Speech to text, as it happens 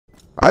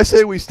I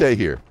say we stay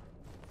here.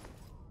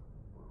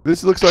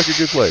 This looks like a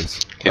good place.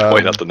 Can't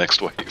wait out the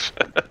next wave.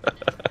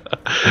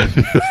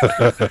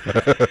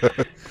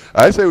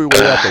 I say we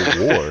wait out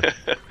the war.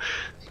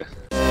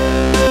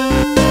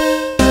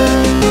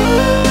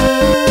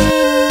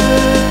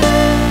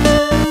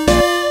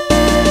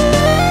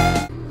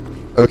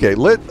 Okay,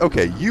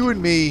 you and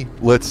me,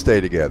 let's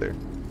stay together.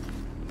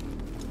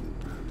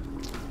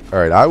 All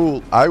right, I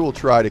will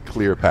try to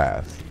clear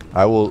path.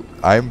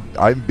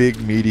 I'm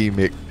big meaty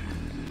Mick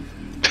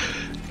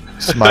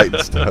smite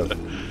and stuff.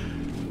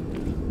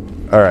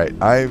 All right,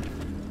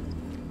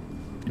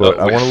 but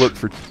I want to look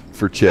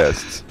for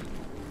chests.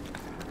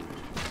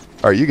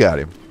 All right, you got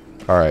him.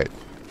 All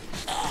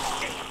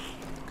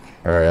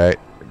right,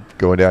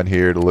 going down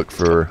here to look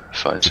for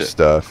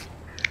stuff.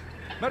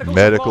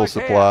 Medical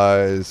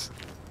supplies.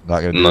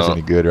 Not gonna do us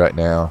any good right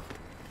now.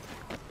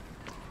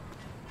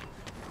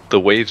 The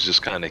waves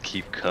just kind of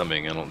keep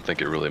coming. I don't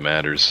think it really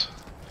matters.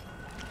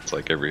 It's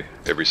like every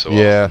so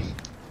often.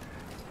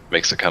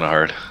 Makes it kind of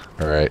hard.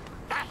 All right.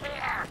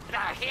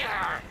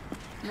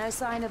 No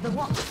sign of the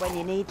watch when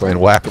you need playing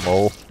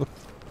whack-a-mole.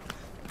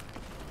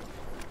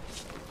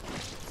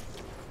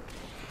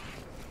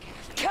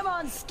 Come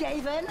on,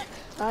 Skaven.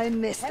 I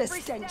miss the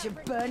stench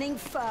of burning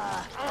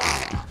fur.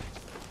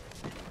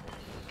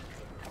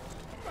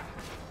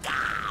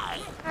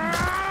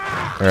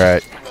 All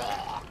right.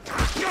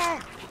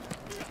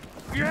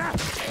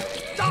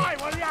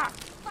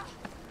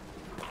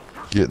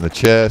 Get in the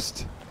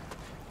chest.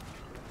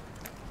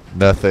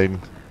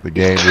 Nothing. The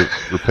game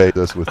repaid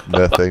us with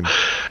nothing.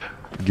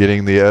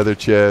 Getting the other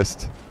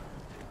chest.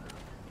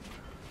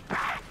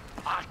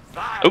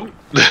 Oh.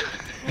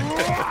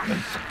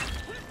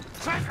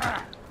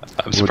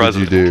 I'm surprised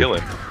I didn't kill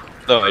him.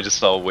 No, I just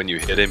saw when you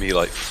hit him, he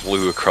like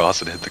flew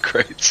across and hit the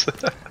crates.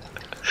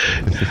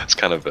 It's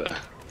kind of a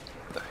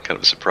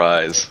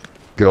surprise.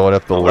 Going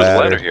up the ladder. There's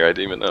a ladder here. I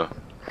didn't even know.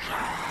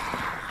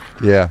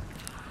 Yeah.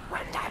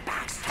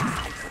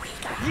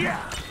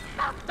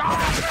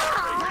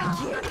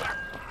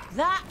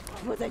 That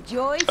was a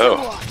joy to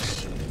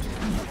watch.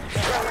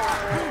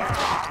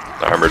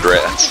 Armored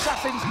rats.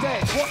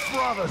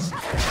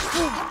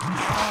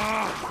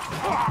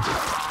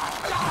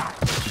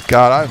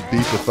 God, I'm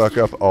beat the fuck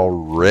up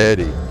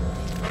already.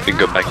 You can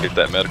go back and get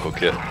that medical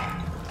kit.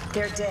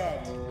 They're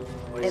dead.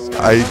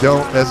 I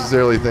don't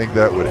necessarily think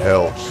that would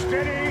help.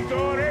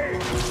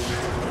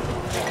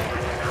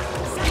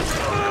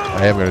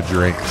 I am going to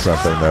drink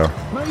something though.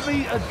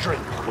 Maybe a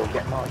drink will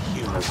get my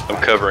humors.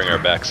 I'm covering our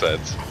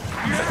backsides,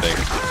 I think.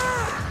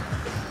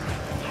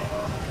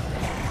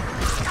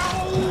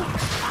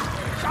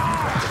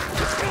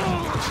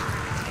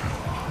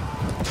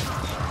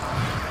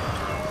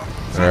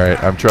 All right,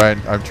 I'm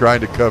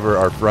trying to cover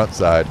our front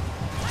side.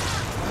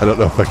 I don't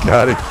know if I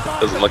got it.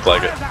 Doesn't look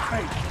like it.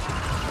 I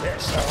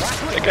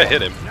think I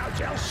hit him.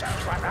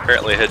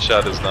 Apparently, a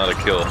headshot is not a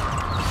kill.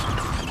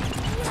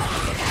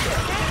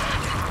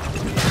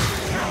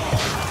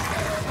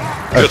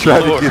 I'm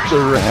trying to get the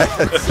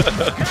rats.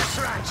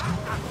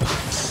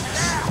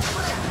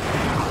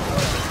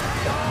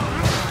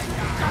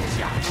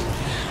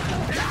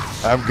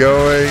 I'm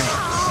going.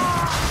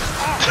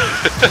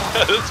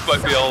 This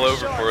might be all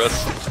over for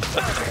us.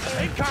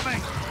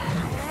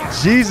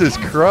 Jesus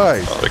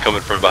Christ. Oh, they're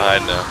coming from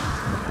behind now.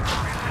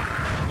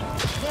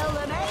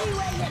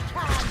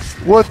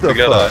 What the fuck?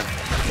 We got a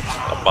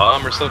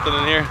bomb or something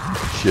in here?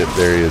 Shit,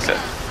 there he is. Okay.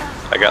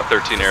 I got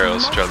 13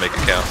 arrows, trying to make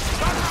it count.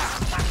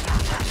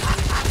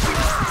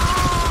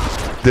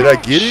 Did I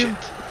get him?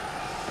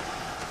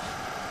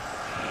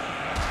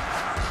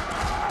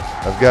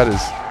 I've got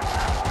his...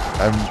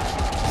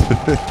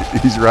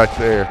 He's right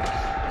there.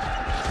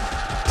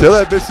 Tell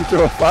that bitch to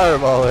throw a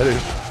fireball at him.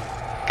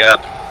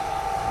 Got him.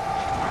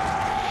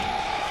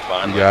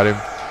 Finally. You got him?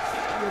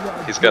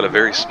 He's got a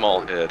very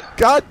small head.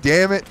 God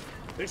damn it.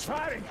 It's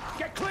firing.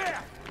 Get clear.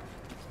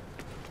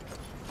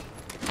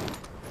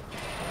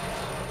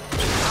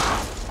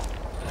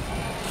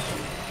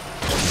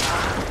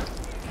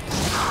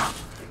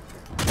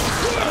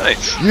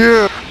 Nice.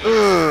 Yeah.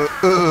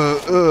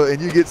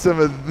 And you get some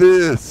of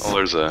this. Oh,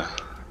 there's a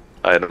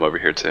item over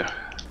here too.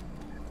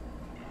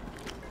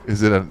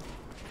 Is it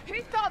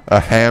a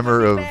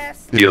hammer of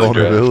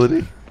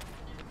invulnerability?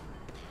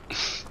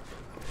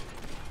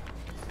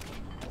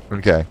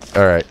 Okay.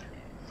 All right.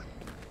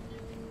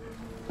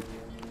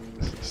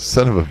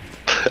 Son of a.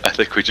 I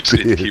think we just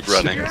need to keep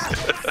running.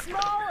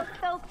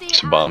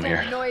 There's a bomb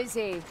here.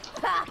 Noisy.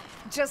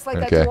 Just like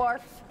Okay. a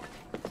dwarf.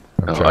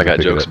 Oh, I got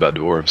jokes about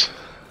dwarves.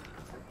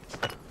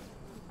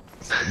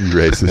 You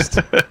racist.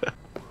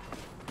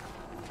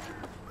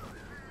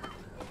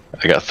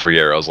 I got 3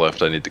 arrows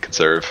left I need to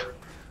conserve.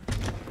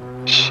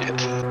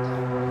 Shit.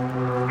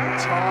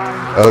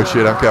 Oh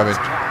shit, I'm coming.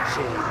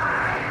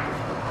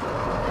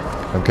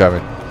 I'm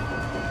coming.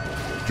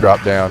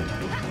 Drop down.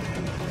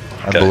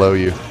 I'm below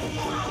you.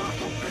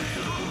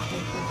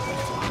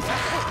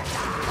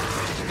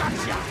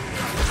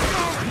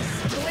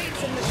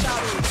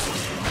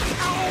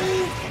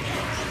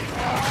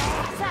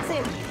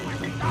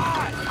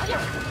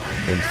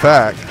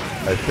 fact,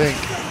 I think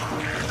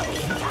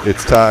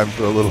it's time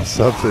for a little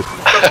something.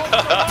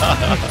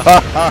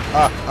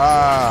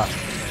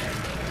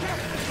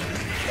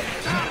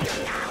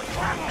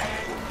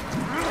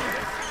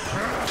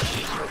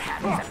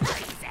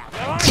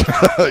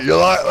 You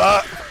like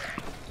that?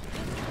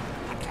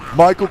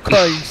 Michael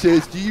Caine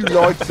says, "Do you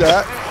like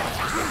that?"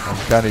 I'm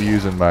kind of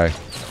using my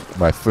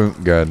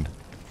Funk gun.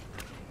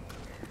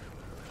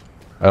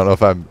 I don't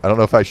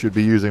know if I should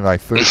be using my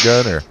Funk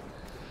gun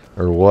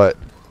or what.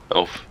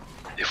 Oh,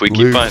 if we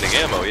keep finding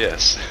ammo,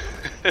 yes.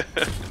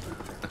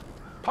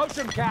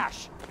 Potion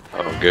cash.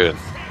 Oh, good.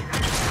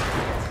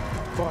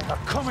 By the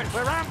comet,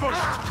 we're ambushed.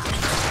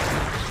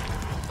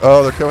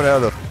 Oh, they're coming out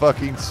of the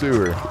fucking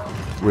sewer,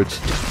 which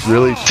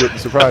really shouldn't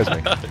surprise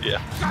me.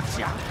 Yeah.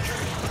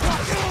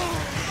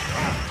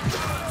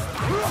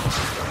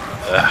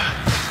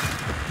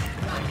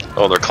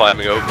 Oh, they're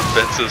climbing over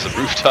fences and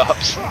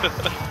rooftops.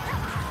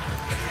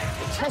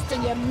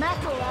 Testing your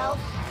metal out.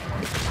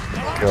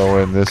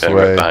 Going this Okay,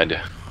 way. right behind you.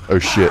 Oh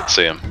shit.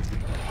 See him.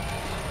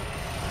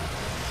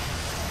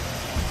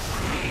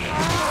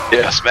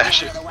 Yeah,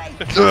 smash it.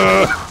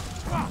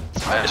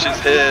 Smash his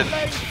head.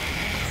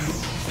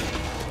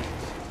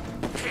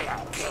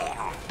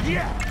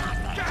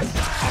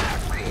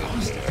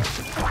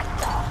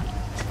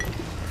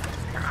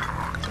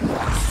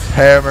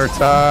 Hammer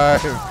time.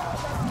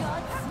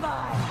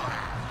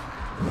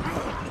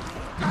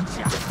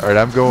 Alright,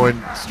 I'm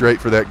going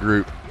straight for that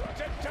group.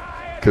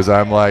 Because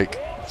I'm like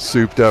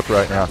souped up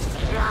right now.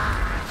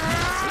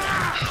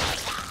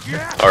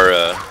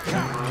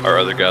 Our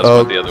other guys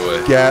went the other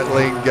way.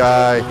 Gatling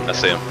guy. I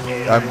see him.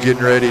 I'm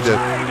getting ready to.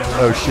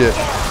 Oh shit.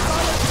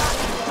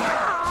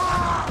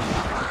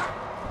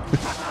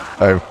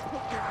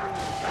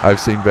 I've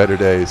seen better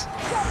days.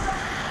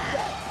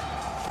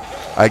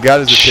 I got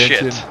his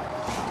attention,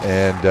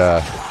 and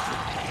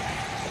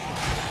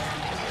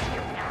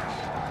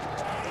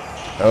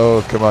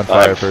oh come on,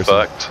 fire person.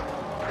 Fucked.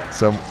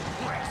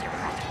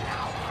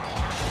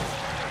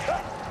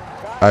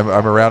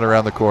 I'm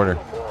around the corner.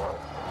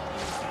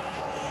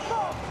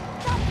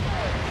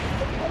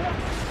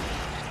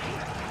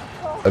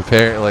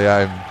 Apparently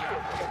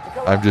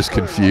I'm just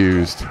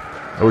confused.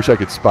 I wish I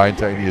could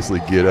spontaneously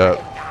get up.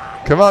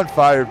 Come on,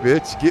 fire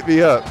bitch, get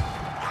me up.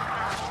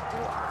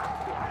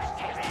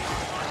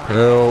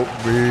 Help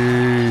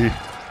me.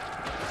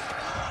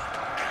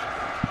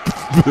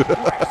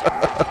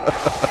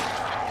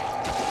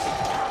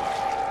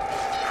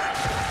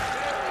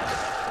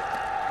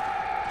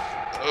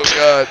 Oh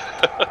god.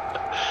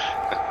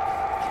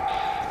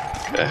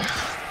 Okay.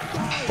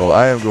 Well,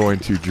 I am going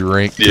to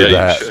drink to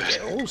that.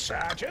 Oh,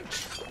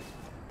 Sergeant.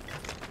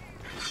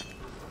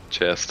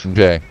 Chest.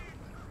 Okay.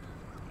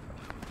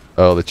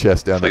 Oh, the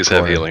chest down Please the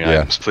corner. have healing Yeah.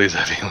 items. Please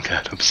have healing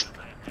items.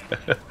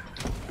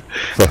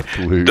 Fuck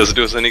loot. Doesn't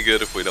do us any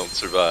good if we don't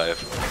survive.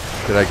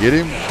 Did I get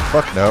him?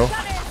 Fuck no.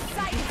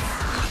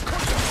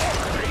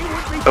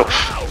 Oh.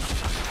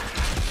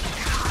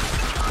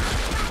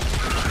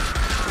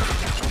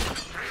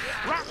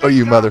 Oh,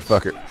 you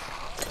motherfucker.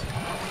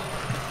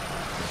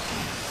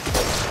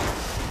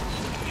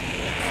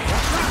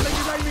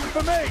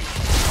 For me.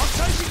 I'm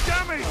taking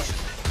damage.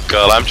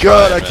 God, I'm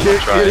trying. God, I man.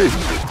 can't I'm get it.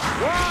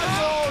 One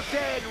more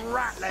dead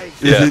ratling.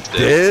 Is Yeah, it it's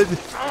dead. dead?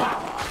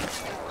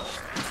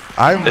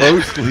 I'm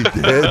mostly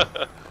dead.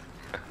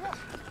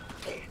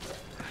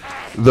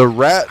 The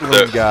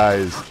rattling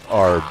guys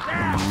are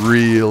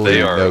really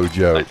They are, no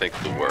joke. I think,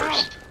 the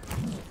worst.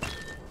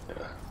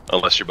 Yeah.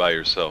 Unless you're by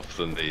yourself,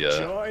 then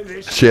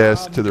the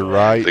Chest to the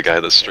right. guy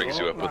that strings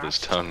you up with his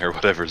tongue or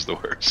whatever is the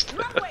worst.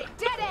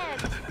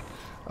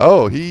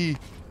 Oh,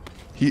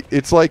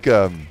 it's like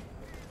a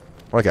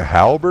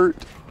halberd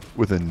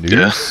with a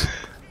noose. Yeah.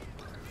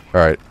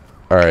 All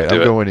right, Do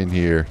I'm it. going in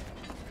here.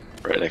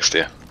 Right next to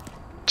you.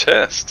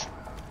 Chest.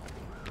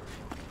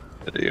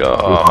 With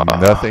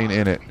nothing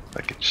in it.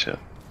 Fucking shit.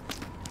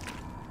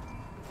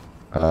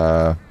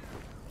 I'm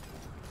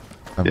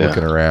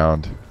looking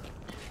around.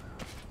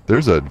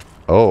 There's a...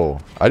 Oh,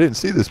 I didn't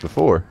see this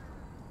before.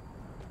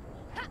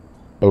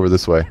 Over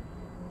this way.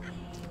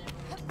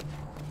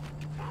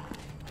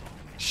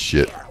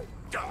 Shit.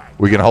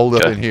 We can hold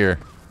up in here.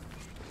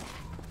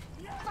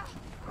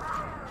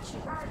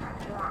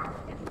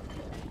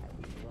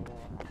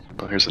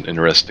 Well, here's an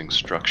interesting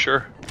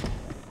structure.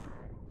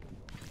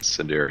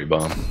 Incendiary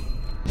bomb.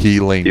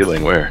 Healing.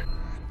 Healing where?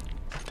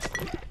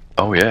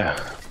 Oh yeah.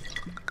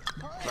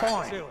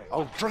 Fine.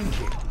 I'll drink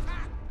it.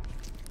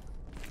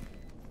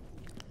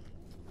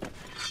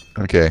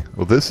 Okay,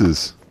 well this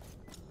is...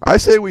 I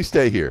say we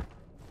stay here.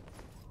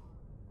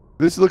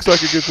 This looks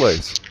like a good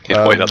place.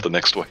 Can't wait out the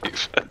next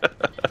wave.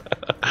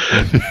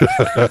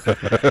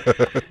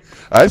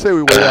 I say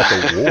we wait out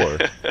the war.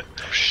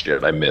 Oh,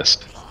 shit, I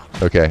missed.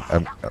 Okay,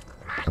 I'm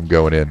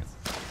going in.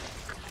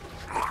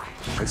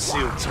 It's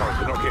sealed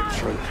tight. We're not getting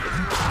through.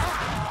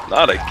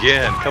 Not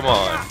again, come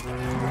on.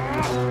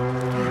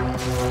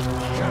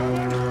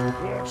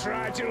 We'll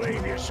try to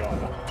leave you, son.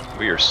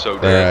 We are so All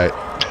dead.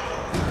 right.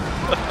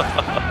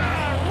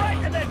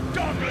 Right in the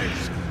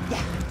doglets.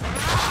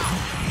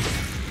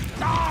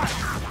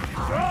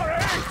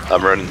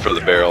 I'm running for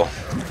the barrel.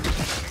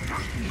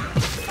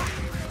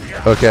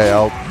 Okay,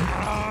 I'm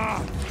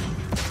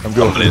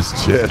going for this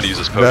chest. Use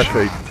this potion.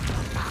 Nothing.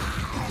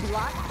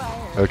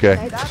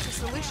 Okay. That's a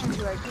solution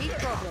to our heat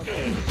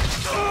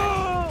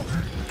problem.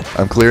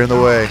 I'm clearing the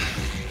way.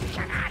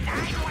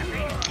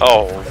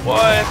 Oh,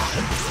 what?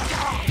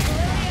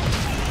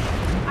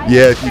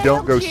 Yeah, if you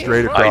don't go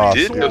straight across, I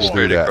did it go will do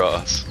straight that.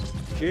 across.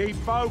 Keep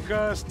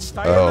focused.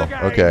 Stay Oh, in the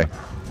game. okay.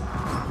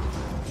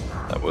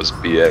 That was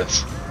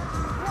BS.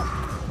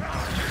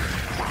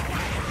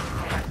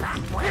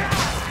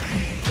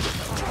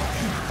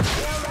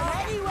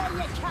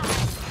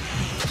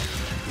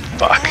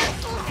 Fuck.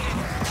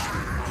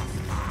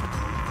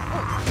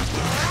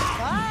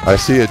 I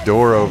see a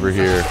door over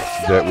here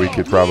that we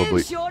could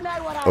probably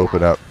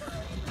open up.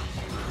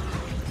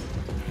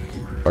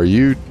 Are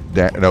you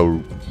down?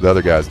 No, the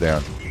other guy's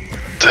down.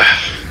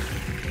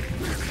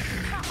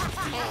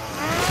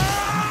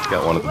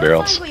 Got one of the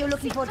barrels. What you're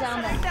looking for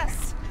down there.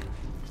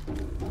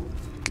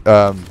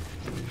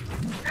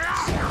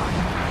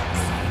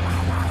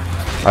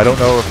 I don't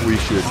know if we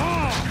should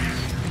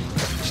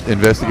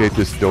investigate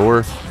this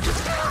door.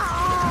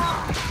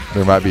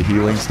 There might be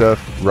healing stuff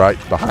right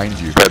behind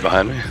you. Right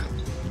behind me.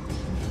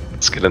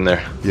 Let's get in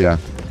there. Yeah.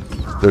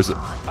 There's a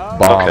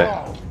bomb.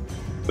 Okay.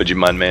 Would you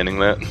mind manning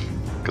that?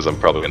 Because I'm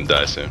probably gonna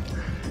die soon.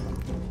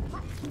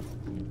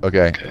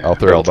 Okay, I'll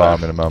throw a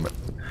bomb in a moment.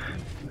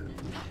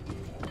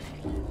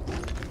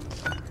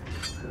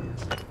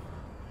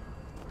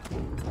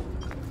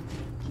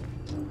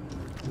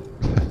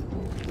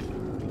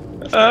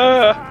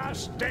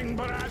 Sting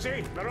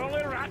Barazzi. They're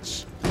only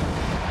rats.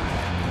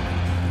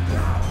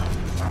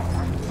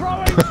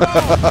 Throwing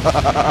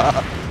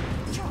bomb.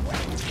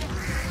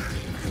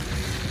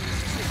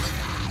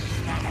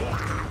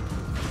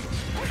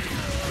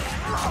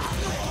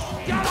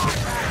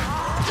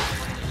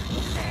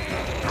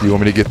 Do you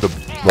want me to get the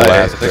I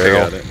last think barrel?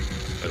 I got it.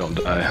 I don't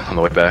die on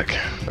the way back.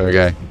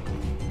 Okay.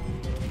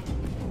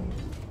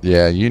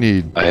 Yeah, you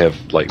need. I have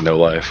like no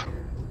life.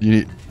 You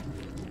need.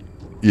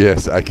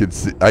 Yes, I can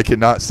see. I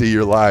cannot see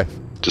your life.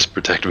 Just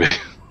protect me.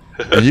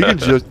 And you can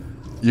just.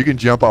 You can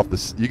jump off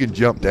the. You can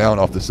jump down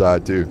off the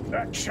side too.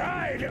 That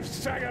child of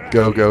Sagaraki.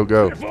 Go, go,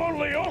 go. If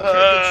only Oki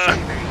could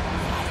see me.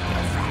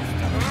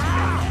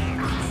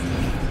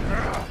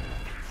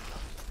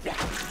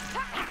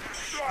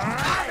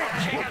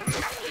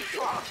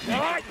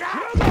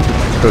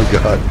 Oh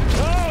God.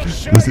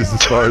 This is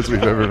as far as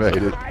we've ever made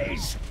it.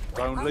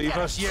 Don't leave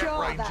us yet,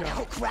 Sure, that Ranger.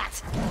 hook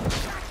rat.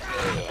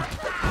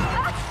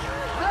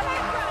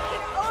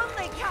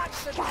 Only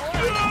catch the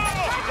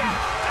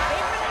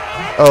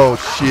Oh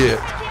shit.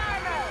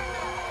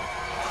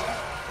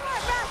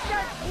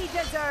 he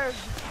deserves.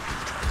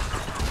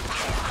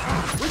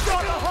 We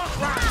got the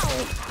hook rat.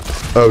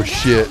 Oh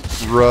shit.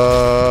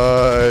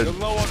 Run. You're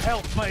low on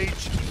health,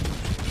 mage.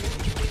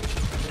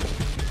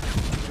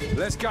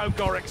 Let's go,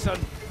 Gorrickson.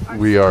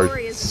 We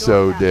are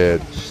so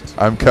dead.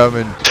 I'm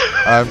coming.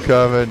 I'm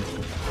coming.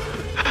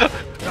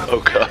 Oh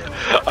God.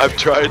 I'm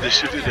trying to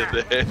shoot it in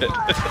the head.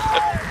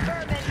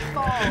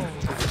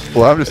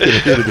 Well, I'm just gonna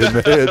hit it in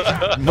the head.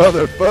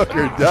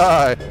 Motherfucker,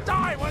 die.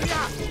 Die, will ya?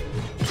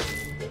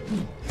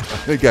 I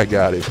think I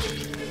got him.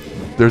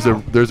 There's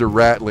a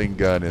rattling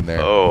gun in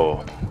there.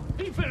 Oh.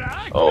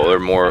 Oh, there are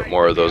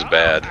more of those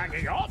bad.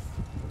 Hanging off.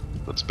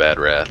 Those bad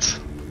rats.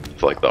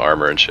 With like the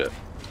armor and shit.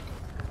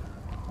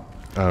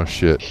 Oh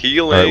shit.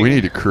 Healing. Alright, we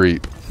need to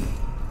creep.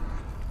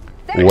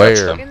 There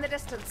Where? them. In the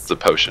distance. It's a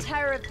potion.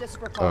 Terror of this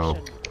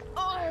precaution.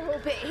 Oh,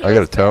 but I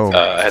got a tome.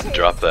 I had to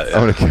drop that. Yeah.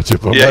 I'm gonna catch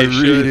up on Yeah, my you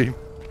should. reading.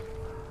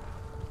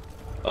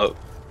 Oh.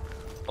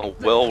 Oh,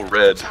 well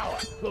read. Tower.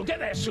 We'll get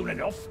there soon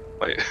enough.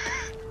 Wait.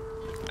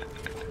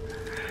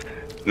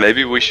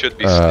 Maybe we should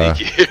be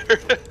sneaky here.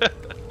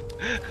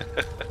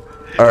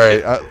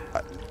 Alright, I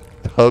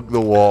hug the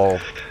wall.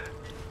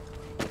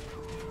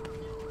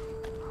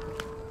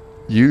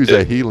 Use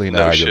a healing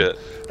No item. shit.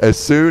 As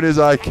soon as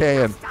I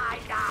can.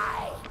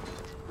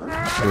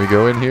 Can we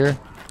go in here?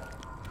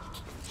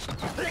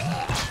 You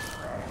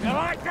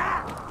like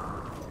that?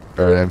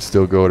 Alright, I'm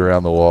still going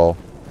around the wall.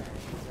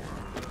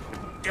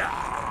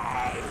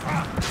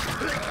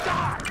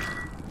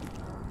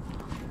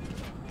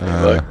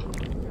 Look.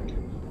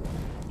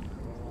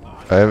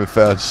 I haven't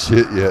found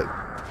shit yet.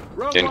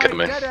 Wrong Incoming.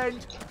 way, dead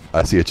end.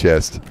 I see a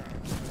chest.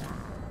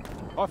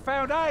 I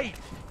found aid.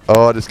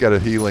 Oh, I just got a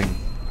healing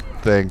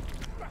thing.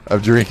 I'm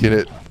drinking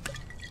it.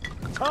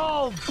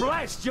 Oh,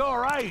 bless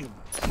your aim.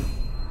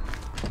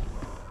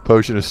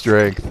 Potion of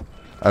strength.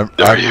 I'm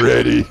Are you?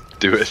 ready.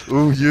 Do it.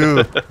 Ooh, you.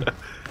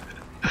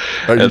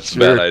 Are you That's a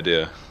sure? bad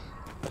idea.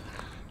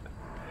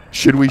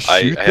 Should we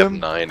shoot I have them?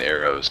 9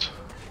 arrows.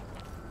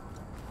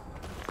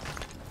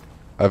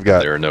 I've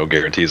got. There are no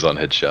guarantees on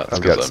headshots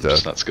I've got because I'm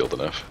just stuff. not skilled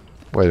enough.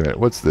 Wait a minute.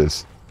 What's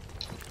this?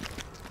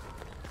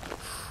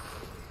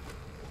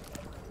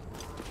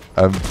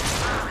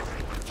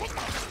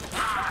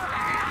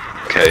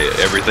 Okay,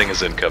 everything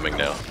is incoming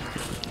now.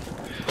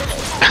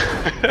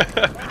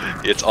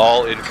 It's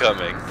all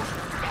incoming.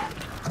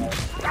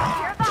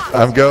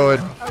 I'm going.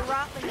 A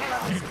rattling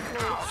gun is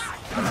close.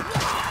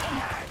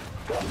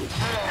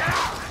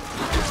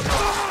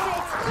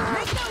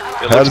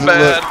 looks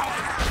bad.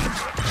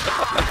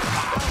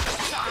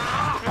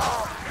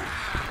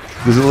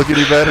 Does it look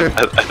any better?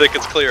 I think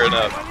it's clear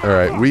enough. All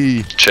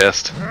right,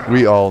 Chest.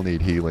 we all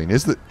need healing.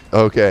 Is the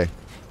okay?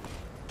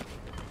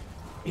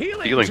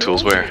 Healing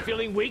tools where?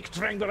 Feeling weak,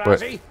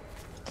 What?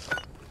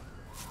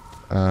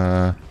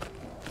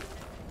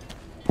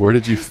 Where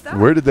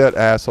did that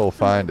asshole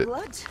find it?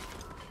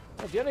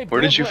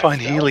 Where did you find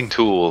healing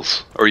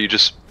tools? Or are you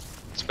just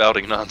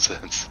spouting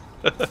nonsense?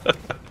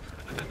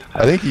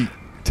 I think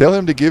tell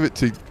him to give it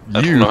to you.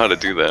 I don't know how to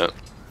do that.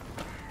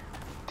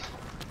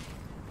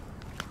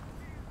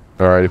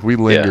 All right, if we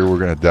linger, we're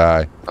gonna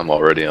die. I'm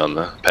already on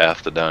the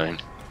path to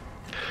dying.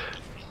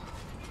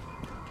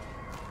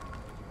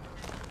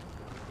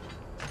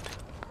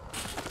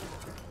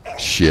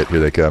 Shit, here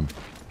they come.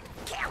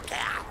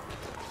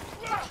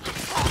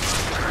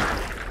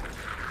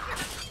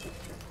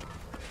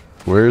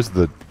 Where's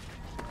the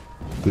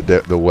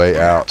way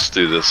out? Let's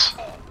do this.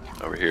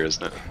 Over here,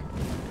 isn't it?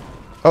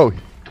 Oh,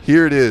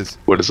 here it is.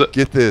 What is it?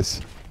 Get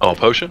this. Oh, a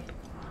potion?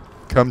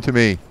 Come to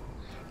me.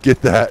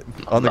 Get that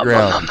on the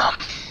ground.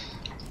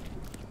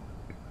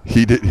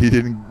 He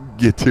didn't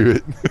get to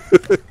it.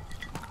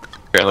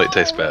 Apparently it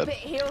tastes bad,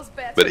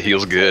 but it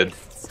heals good.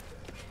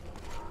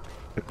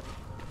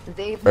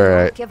 They've All not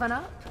right. given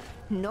up?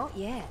 Not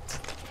yet.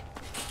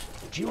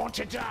 Do you want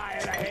to die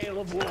in a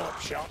hail of warp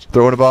shot?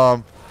 Throwing a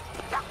bomb.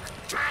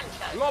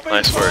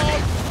 Nice work.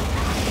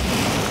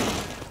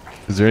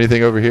 Is there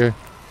anything over here?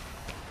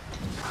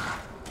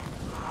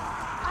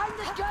 I'm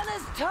the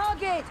gunner's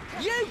target!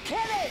 You kill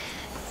it!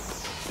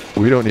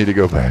 We don't need to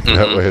go back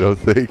that way, I don't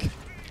think.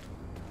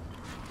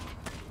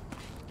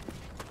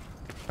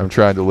 I'm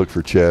trying to look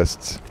for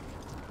chests.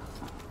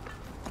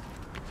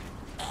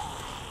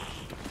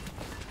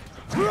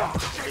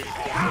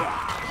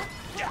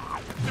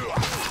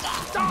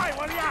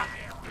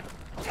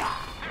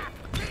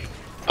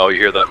 Oh, you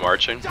hear that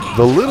marching?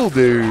 The little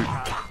dude.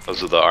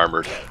 Those are the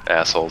armored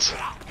assholes.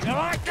 You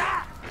like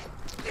that?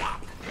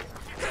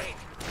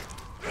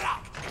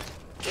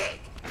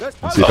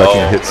 Let's see if I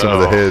can hit some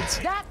of the heads.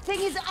 That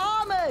thing is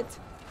armored!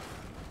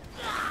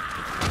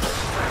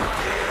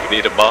 You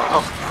need a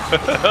bomb?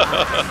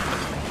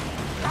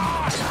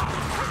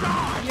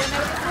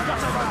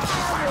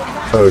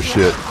 Oh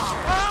shit.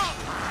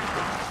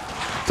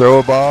 Throw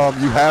a bomb.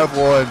 You have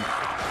one.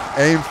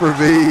 Aim for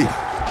V.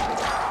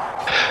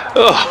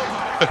 Oh.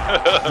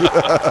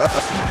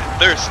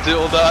 They're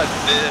still not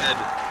dead.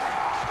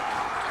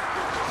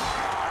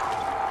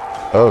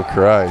 Oh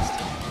Christ.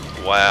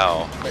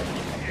 Wow.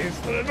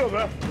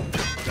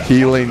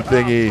 Healing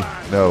thingy.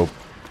 No.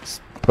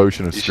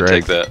 Potion of You should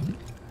take strength. that.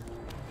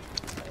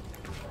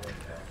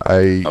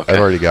 I've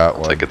already got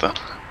one. Take it then.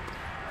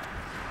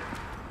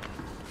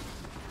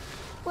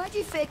 Why do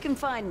you fear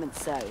confinement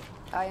so?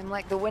 I am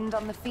like the wind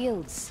on the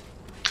fields.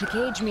 To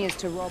cage me is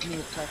to rob me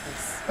of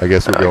purpose. I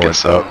guess we're going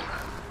so. up.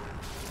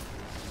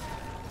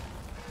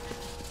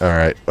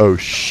 Alright. Oh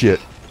shit.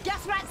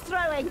 Gas rats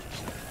throwing!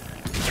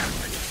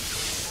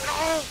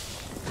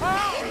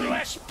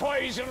 Less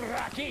poison,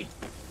 Rocky.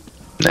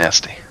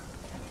 Nasty.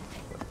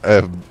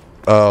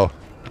 Oh.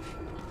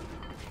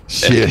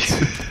 Shit.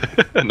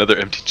 Another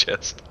empty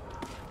chest.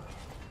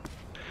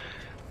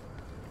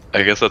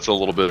 I guess that's a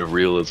little bit of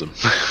realism.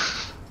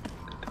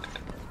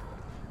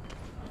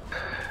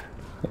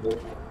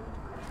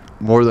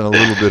 More than a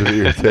little bit of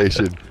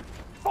irritation.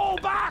 Fall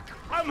back!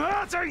 I'm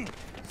hurting!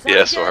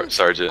 Yes,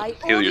 Sergeant. I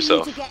Heal order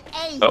yourself. You to get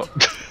aid. Oh.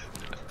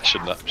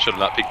 should have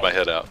not peeked my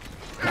head out.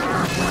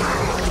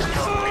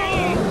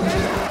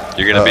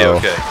 You're gonna be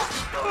okay.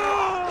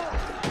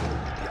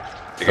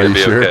 You're gonna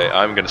be sure? okay.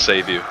 I'm gonna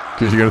save you.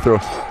 Cause you're gonna throw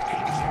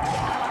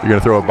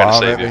a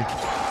bomb save at me? you.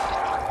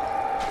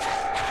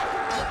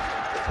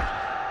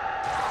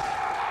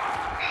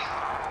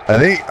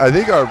 I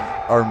think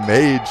our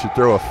maid should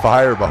throw a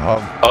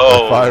firebomb.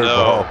 Oh, a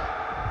fireball. no.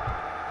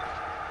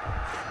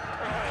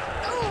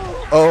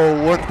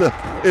 Oh, what the?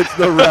 It's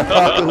the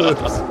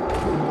apocalypse.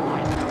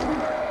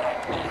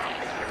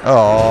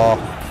 Oh.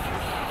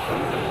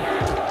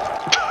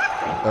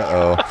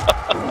 Uh-oh.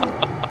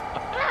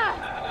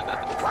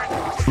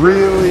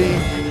 Really?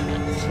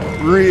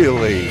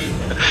 Really?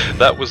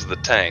 That was the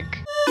tank.